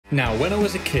Now, when I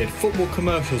was a kid, football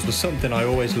commercials was something I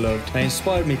always loved. They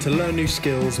inspired me to learn new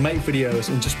skills, make videos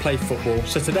and just play football.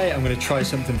 So today I'm going to try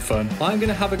something fun. I'm going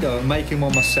to have a go at making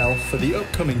one myself for the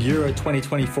upcoming Euro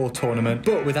 2024 tournament,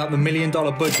 but without the $1 million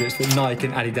budgets that Nike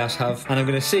and Adidas have. And I'm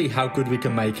going to see how good we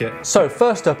can make it. So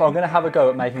first up, I'm going to have a go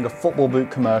at making a football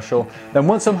boot commercial. Then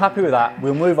once I'm happy with that,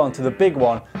 we'll move on to the big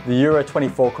one, the Euro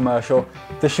 24 commercial.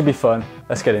 This should be fun.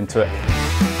 Let's get into it.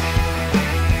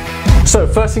 So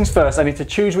first things first, I need to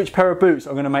choose which pair of boots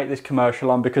I'm going to make this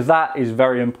commercial on, because that is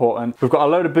very important. We've got a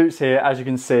load of boots here, as you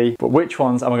can see, but which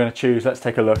ones am I going to choose? Let's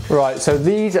take a look. Right, so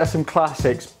these are some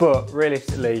classics, but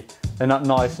realistically, they're not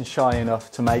nice and shiny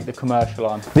enough to make the commercial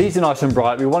on. These are nice and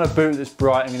bright. We want a boot that's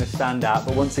bright and going to stand out,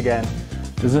 but once again,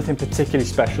 there's nothing particularly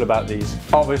special about these.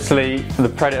 Obviously, the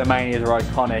Predator Manias are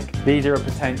iconic. These are a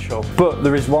potential, but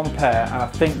there is one pair, and I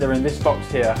think they're in this box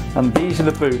here, and these are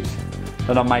the boots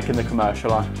that I'm making the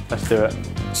commercial on. Let's do it.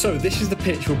 So this is the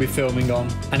pitch we'll be filming on,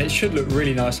 and it should look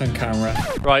really nice on camera.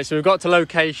 Right, so we've got to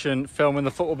location filming the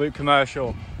football boot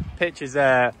commercial. Pitch is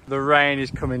there, the rain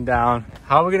is coming down.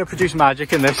 How are we going to produce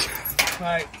magic in this?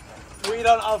 Mate, we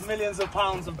don't have millions of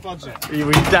pounds of budget. We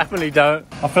definitely don't.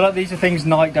 I feel like these are things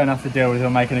Nike don't have to deal with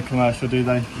when making a commercial, do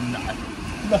they? No,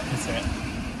 look at it.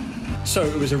 So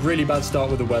it was a really bad start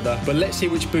with the weather, but let's see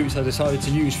which boots I decided to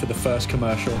use for the first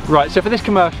commercial. Right, so for this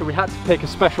commercial we had to pick a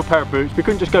special pair of boots. We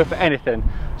couldn't just go for anything.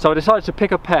 So I decided to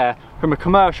pick a pair from a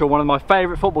commercial, one of my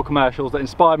favourite football commercials that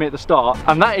inspired me at the start,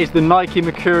 and that is the Nike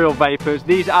Mercurial Vapors.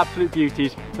 These are absolute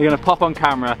beauties. They're going to pop on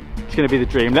camera. It's going to be the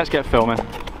dream. Let's get filming.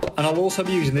 And I'll also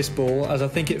be using this ball as I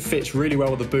think it fits really well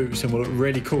with the boots and will look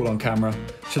really cool on camera.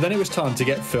 So then it was time to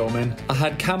get filming. I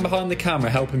had Cam behind the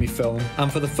camera helping me film,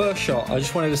 and for the first shot I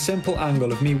just wanted a simple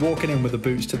angle of me walking in with the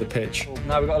boots to the pitch.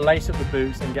 Now we've got to lace up the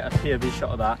boots and get a POV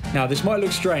shot of that. Now this might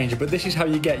look strange, but this is how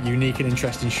you get unique and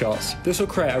interesting shots. This will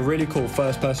create a really cool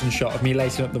first person shot of me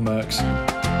lacing up the Mercs.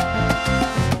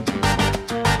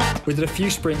 We did a few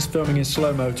sprints filming in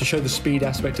slow-mo to show the speed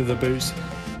aspect of the boots.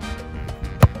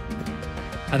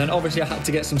 And then obviously I had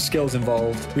to get some skills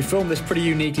involved. We filmed this pretty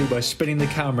uniquely by spinning the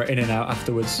camera in and out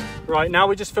afterwards. Right, now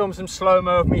we just filmed some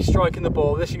slow-mo of me striking the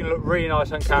ball. This is going to look really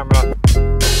nice on camera.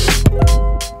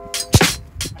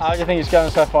 How do you think it's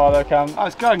going so far though, Cam? Oh,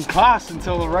 it's going class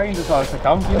until the rain decides to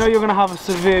come. You know you're going to have a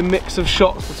severe mix of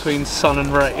shots between sun and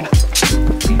rain.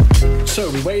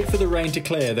 So we waited for the rain to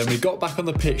clear, then we got back on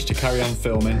the pitch to carry on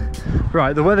filming.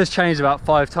 Right, the weather's changed about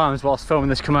 5 times whilst filming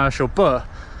this commercial, but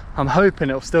I'm hoping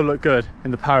it'll still look good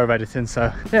in the power of editing,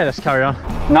 so yeah, let's carry on.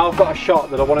 Now I've got a shot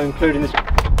that I want to include in this.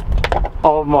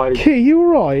 Oh my... Kit, you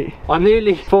alright? I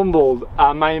nearly fumbled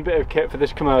our main bit of kit for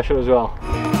this commercial as well.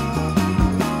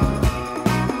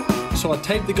 So I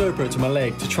taped the GoPro to my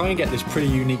leg to try and get this pretty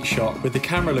unique shot with the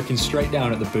camera looking straight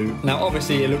down at the boot. Now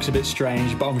obviously it looks a bit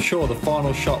strange, but I'm sure the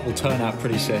final shot will turn out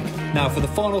pretty sick. Now for the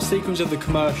final sequence of the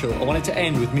commercial, I want it to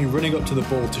end with me running up to the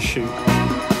ball to shoot.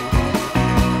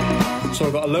 So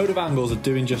I've got a load of angles of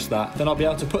doing just that. Then I'll be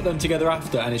able to put them together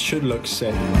after and it should look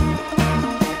sick.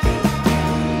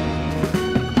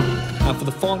 And for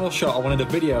the final shot, I wanted a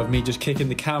video of me just kicking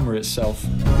the camera itself.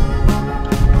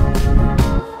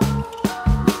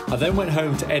 I then went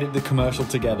home to edit the commercial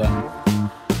together.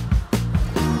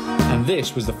 And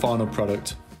this was the final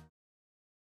product.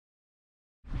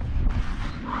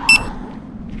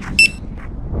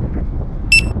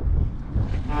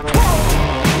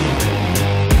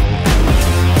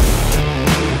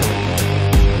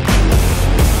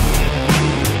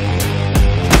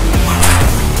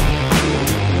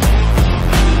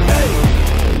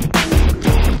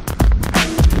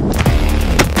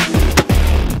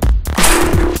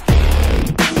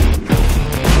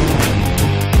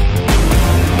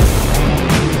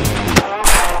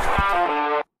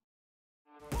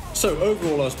 So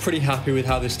overall I was pretty happy with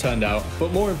how this turned out,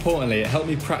 but more importantly it helped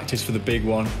me practice for the big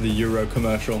one, the Euro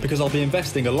commercial, because I'll be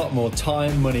investing a lot more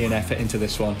time, money and effort into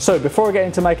this one. So before I get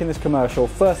into making this commercial,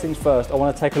 first things first, I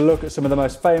want to take a look at some of the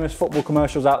most famous football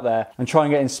commercials out there and try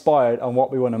and get inspired on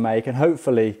what we want to make, and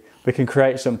hopefully we can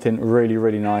create something really,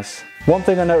 really nice. One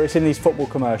thing I notice in these football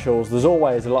commercials, there's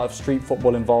always a lot of street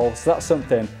football involved, so that's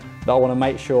something that I want to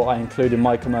make sure I include in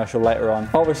my commercial later on.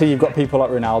 Obviously you've got people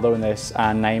like Ronaldo in this,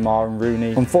 and Neymar and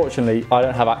Rooney. Unfortunately, I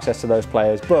don't have access to those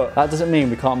players, but that doesn't mean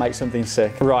we can't make something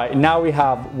sick. Right, now we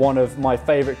have one of my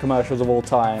favourite commercials of all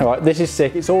time. All right, this is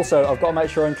sick. It's also, I've got to make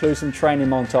sure I include some training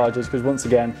montages, because once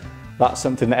again, that's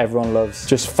something that everyone loves.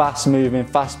 Just fast moving,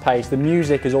 fast paced. The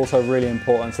music is also really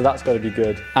important, so that's got to be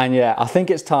good. And yeah, I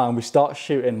think it's time we start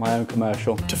shooting my own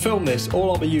commercial. To film this, all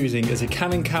I'll be using is a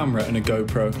Canon camera and a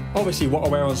GoPro. Obviously what I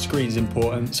wear on screen is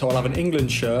important, so I'll have an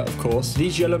England shirt, of course.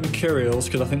 These yellow Mercurials,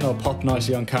 because I think they'll pop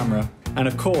nicely on camera. and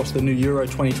of course the new Euro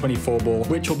 2024 ball,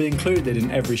 which will be included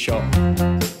in every shot.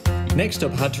 Next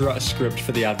up, I had to write a script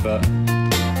for the advert.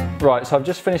 Right, so I've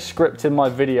just finished scripting my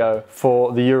video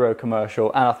for the Euro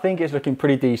commercial, and I think it's looking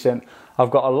pretty decent.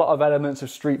 I've got a lot of elements of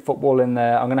street football in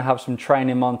there. I'm gonna have some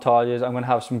training montages. I'm gonna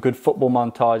have some good football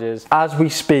montages. As we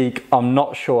speak, I'm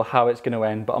not sure how it's gonna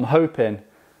end, but I'm hoping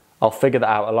I'll figure that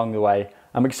out along the way.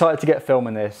 I'm excited to get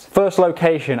filming this. First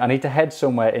location, I need to head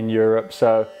somewhere in Europe,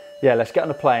 so yeah, let's get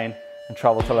on a plane and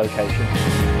travel to location.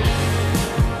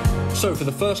 So for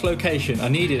the first location, I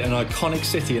needed an iconic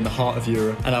city in the heart of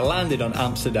Europe, and I landed on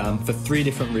Amsterdam for 3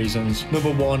 different reasons.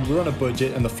 Number 1, we're on a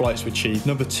budget and the flights were cheap.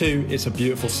 Number 2, it's a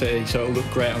beautiful city, so it'll look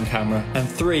great on camera. And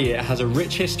 3, it has a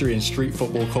rich history in street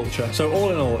football culture. So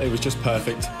all in all, it was just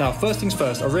perfect. Now, first things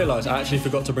first, I realised I actually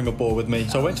forgot to bring a ball with me,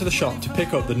 so I went to the shop to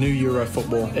pick up the new Euro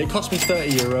football. It cost me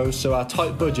 30 euros, so our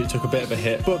tight budget took a bit of a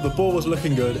hit, but the ball was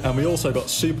looking good, and we also got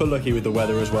super lucky with the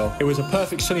weather as well. It was a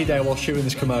perfect sunny day while shooting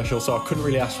this commercial, so I couldn't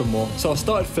really ask for more. So I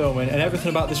started filming, and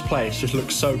everything about this place just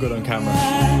looks so good on camera.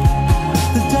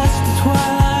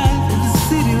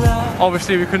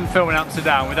 Obviously we couldn't film in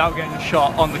Amsterdam without getting a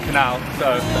shot on the canal,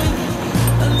 so a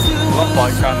lot of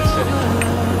bikes around the city.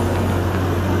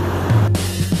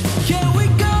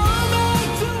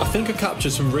 I think I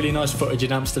captured some really nice footage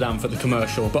in Amsterdam for the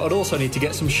commercial, but I'd also need to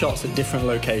get some shots at different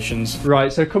locations.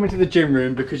 Right, so coming to the gym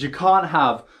room, because you can't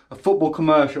have a football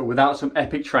commercial without some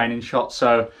epic training shots,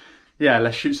 so yeah,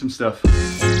 let's shoot some stuff.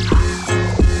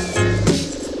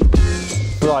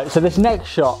 Right, so this next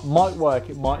shot might work,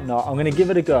 it might not. I'm gonna give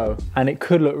it a go, and it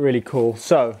could look really cool.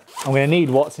 So, I'm gonna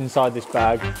need what's inside this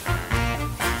bag.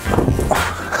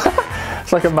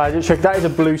 It's like a magic trick. That is a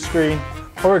blue screen,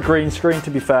 or a green screen to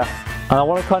be fair. And I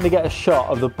wanna kinda get a shot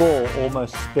of the ball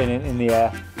almost spinning in the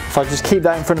air. If I just keep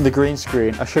that in front of the green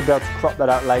screen, I should be able to crop that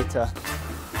out later.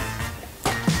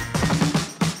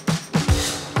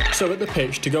 So at the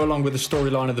pitch, to go along with the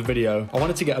storyline of the video, I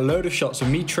wanted to get a load of shots of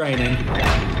me training,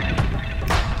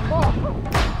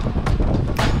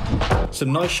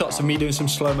 some nice shots of me doing some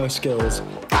slow-mo skills,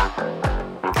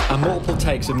 and multiple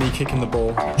takes of me kicking the ball.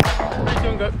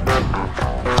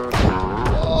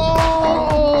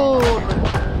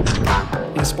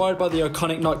 Inspired by the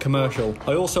iconic Nike commercial,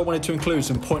 I also wanted to include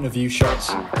some point-of-view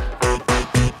shots,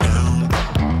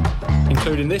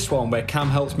 including this one where Cam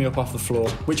helps me up off the floor,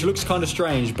 which looks kind of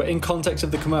strange, but in context of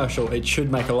the commercial, it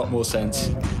should make a lot more sense.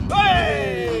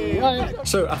 Hey!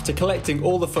 So after collecting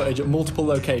all the footage at multiple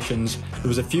locations, there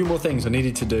was a few more things I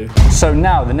needed to do. So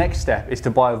now the next step is to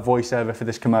buy a voiceover for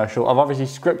this commercial. I've obviously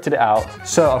scripted it out,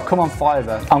 so I've come on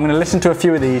Fiverr. I'm going to listen to a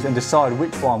few of these and decide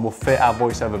which one will fit our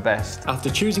voiceover best. After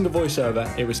choosing a voiceover,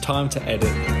 it was time to edit.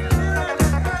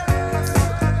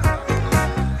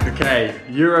 Okay,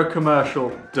 Euro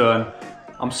commercial done.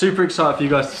 I'm super excited for you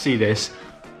guys to see this.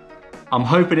 I'm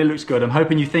hoping it looks good. I'm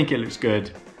hoping you think it looks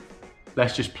good.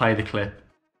 Let's just play the clip.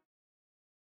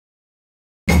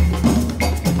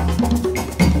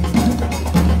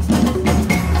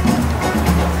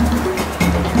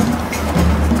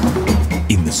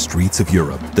 In the streets of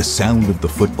Europe, the sound of the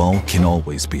football can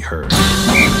always be heard.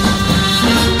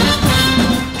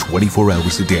 24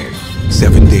 hours a day,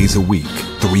 7 days a week,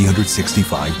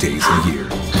 365 days a year.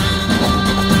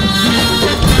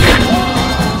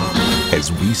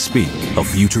 As we speak, a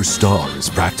future star is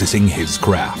practicing his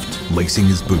craft, lacing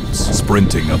his boots,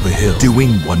 sprinting up a hill,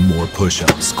 doing one more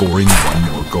push-up, scoring one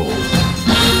more goal.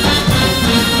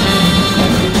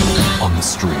 On the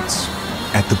streets,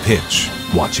 at the pitch,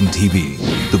 watching TV,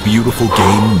 the beautiful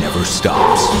game never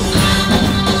stops.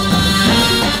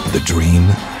 The dream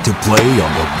to play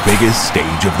on the biggest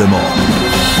stage of them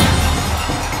all.